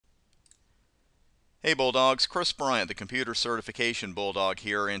Hey Bulldogs, Chris Bryant, the Computer Certification Bulldog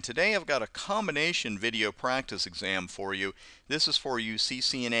here, and today I've got a combination video practice exam for you. This is for you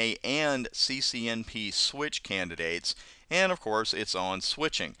CCNA and CCNP switch candidates, and of course it's on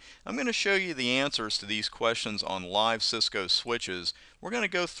switching. I'm going to show you the answers to these questions on live Cisco switches. We're going to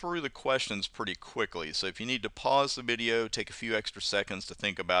go through the questions pretty quickly, so if you need to pause the video, take a few extra seconds to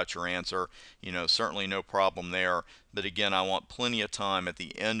think about your answer, certainly no problem there. But again, I want plenty of time at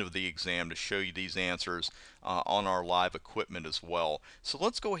the end of the exam to show you these answers on our live equipment as well. So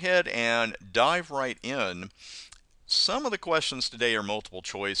let's go ahead and dive right in. Some of the questions today are multiple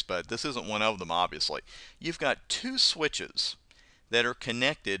choice, but this isn't one of them, obviously. You've got two switches that are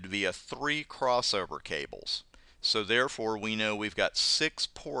connected via three crossover cables. So therefore, we know we've got 6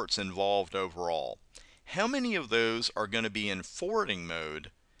 ports involved overall. How many of those are going to be in forwarding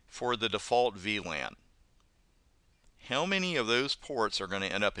mode for the default VLAN? How many of those ports are going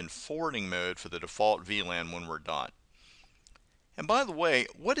to end up in forwarding mode for the default VLAN when we're done? And by the way,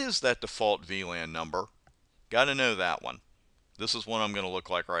 what is that default VLAN number? Got to know that one. This is what I'm going to look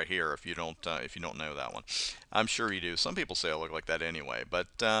like right here if you don't know that one. I'm sure you do. Some people say I look like that anyway, but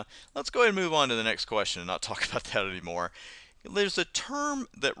let's go ahead and move on to the next question and not talk about that anymore. There's a term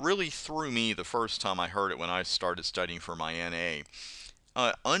that really threw me the first time I heard it when I started studying for my NA,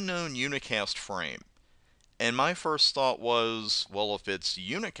 unknown unicast frame. And my first thought was, well, if it's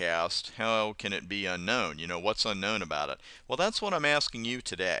unicast, how can it be unknown? What's unknown about it? Well, that's what I'm asking you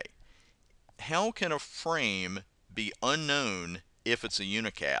today. How can a frame be unknown if it's a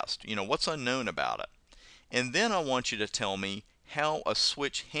unicast? What's unknown about it? And then I want you to tell me how a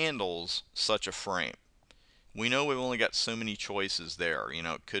switch handles such a frame. We know we've only got so many choices there.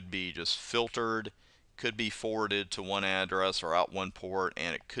 It could be just filtered, could be forwarded to one address or out one port,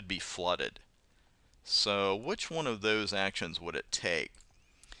 and it could be flooded. So which one of those actions would it take?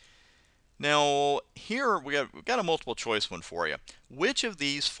 Now here we've got a multiple choice one for you. Which of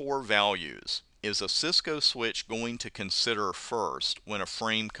these 4 values is a Cisco switch going to consider first when a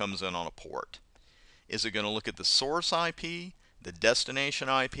frame comes in on a port? Is it going to look at the source IP, the destination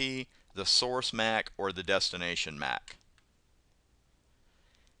IP, the source MAC, or the destination MAC?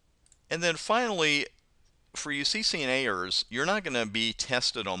 And then finally, for you CCNAers, you're not going to be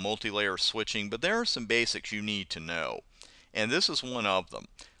tested on multi-layer switching, but there are some basics you need to know. And this is one of them.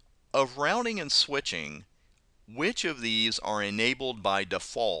 Of routing and switching, which of these are enabled by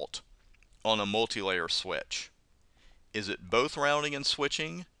default on a multi-layer switch? Is it both routing and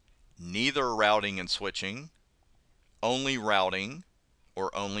switching, neither routing and switching, only routing,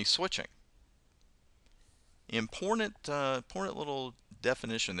 or only switching? Important little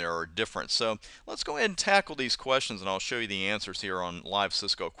definition there, or difference. So let's go ahead and tackle these questions, and I'll show you the answers here on live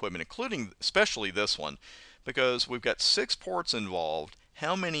Cisco equipment, including especially this one, because we've got 6 ports involved.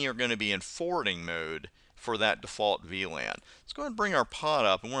 How many are going to be in forwarding mode for that default VLAN? Let's go ahead and bring our pod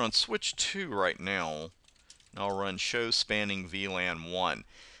up, and we're on switch 2 right now. And I'll run show spanning VLAN 1.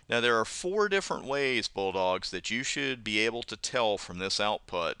 Now there are 4 different ways, Bulldogs, that you should be able to tell from this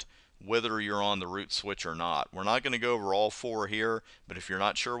output whether you're on the root switch or not. We're not going to go over all 4 here, but if you're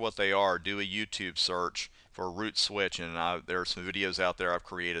not sure what they are, do a YouTube search for root switch, and there are some videos out there I've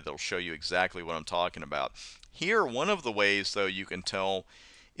created that will show you exactly what I'm talking about. Here, one of the ways though you can tell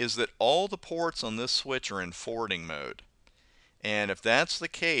is that all the ports on this switch are in forwarding mode. And if that's the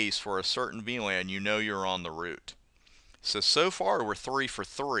case for a certain VLAN, you know you're on the root. So far we're 3 for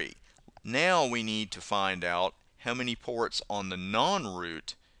 3. Now we need to find out how many ports on the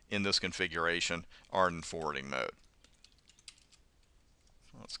non-root in this configuration are in forwarding mode.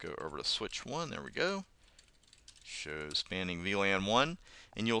 Let's go over to switch 1. There we go. Show spanning VLAN 1,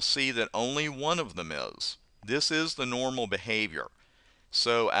 and you'll see that only one of them is. This is the normal behavior.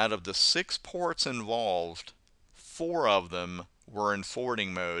 So out of the 6 ports involved, 4 of them were in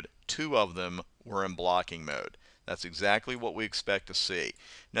forwarding mode, 2 of them were in blocking mode. That's exactly what we expect to see.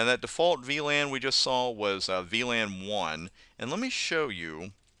 Now that default VLAN we just saw was VLAN 1, and let me show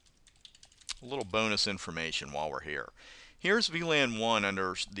you a little bonus information while we're here. Here's VLAN 1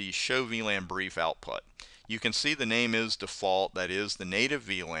 under the show VLAN brief output. You can see the name is default, that is the native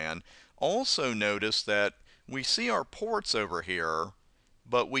VLAN. Also notice that we see our ports over here,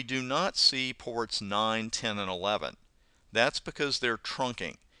 but we do not see ports 9, 10, and 11. That's because they're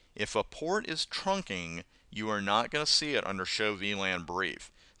trunking. If a port is trunking, you are not going to see it under show VLAN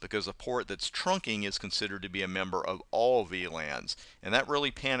brief, because a port that's trunking is considered to be a member of all VLANs. And that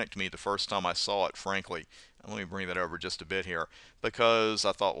really panicked me the first time I saw it, frankly. Let me bring that over just a bit here, because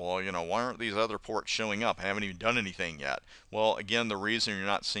I thought, well, why aren't these other ports showing up? I haven't even done anything yet. Well, again, the reason you're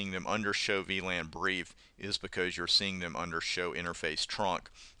not seeing them under show VLAN brief is because you're seeing them under show interface trunk,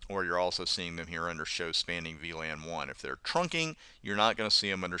 or you're also seeing them here under Show Spanning VLAN 1. If they're trunking, you're not going to see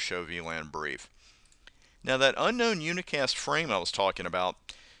them under Show VLAN Brief. Now that unknown unicast frame I was talking about,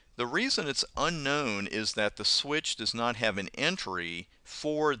 the reason it's unknown is that the switch does not have an entry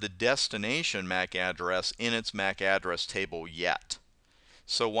for the destination MAC address in its MAC address table yet.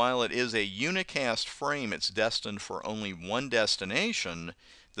 So while it is a unicast frame, it's destined for only one destination,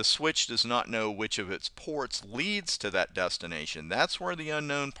 the switch does not know which of its ports leads to that destination. That's where the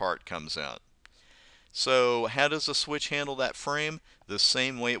unknown part comes in. So how does the switch handle that frame? The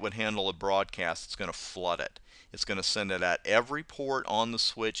same way it would handle a broadcast. It's going to flood it. It's going to send it at every port on the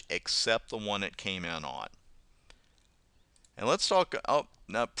switch except the one it came in on. And let's talk,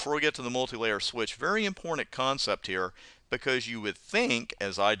 now before we get to the multi-layer switch, very important concept here, because you would think,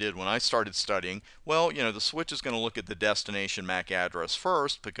 as I did when I started studying, well, the switch is going to look at the destination MAC address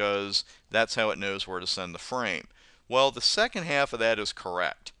first because that's how it knows where to send the frame. Well, the second half of that is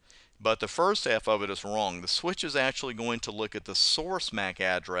correct, but the first half of it is wrong. The switch is actually going to look at the source MAC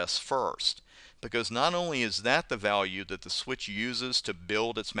address first, because not only is that the value that the switch uses to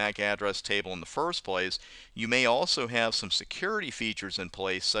build its MAC address table in the first place, you may also have some security features in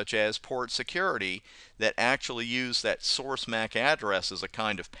place, such as port security, that actually use that source MAC address as a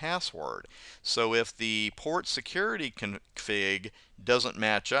kind of password. So if the port security config doesn't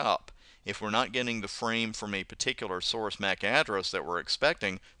match up, if we're not getting the frame from a particular source MAC address that we're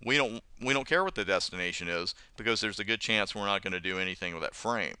expecting, we don't care what the destination is, because there's a good chance we're not going to do anything with that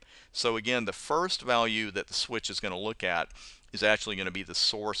frame. So again, the first value that the switch is going to look at is actually going to be the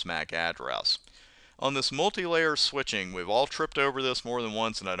source MAC address. On this multi-layer switching, we've all tripped over this more than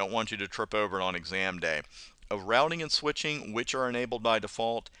once, and I don't want you to trip over it on exam day. Of routing and switching, which are enabled by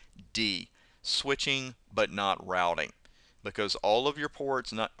default? D, switching but not routing, because all of your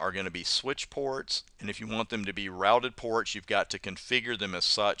ports are going to be switch ports, and if you want them to be routed ports, you've got to configure them as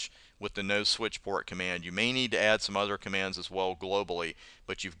such with the no switch port command. You may need to add some other commands as well globally,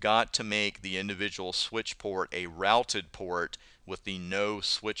 but you've got to make the individual switch port a routed port with the no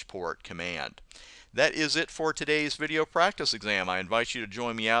switch port command. That is it for today's video practice exam. I invite you to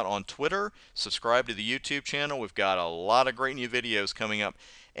join me out on Twitter, subscribe to the YouTube channel. We've got a lot of great new videos coming up,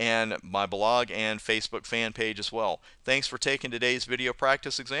 and my blog and Facebook fan page as well. Thanks for taking today's video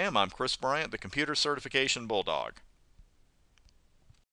practice exam. I'm Chris Bryant, the Computer Certification Bulldog.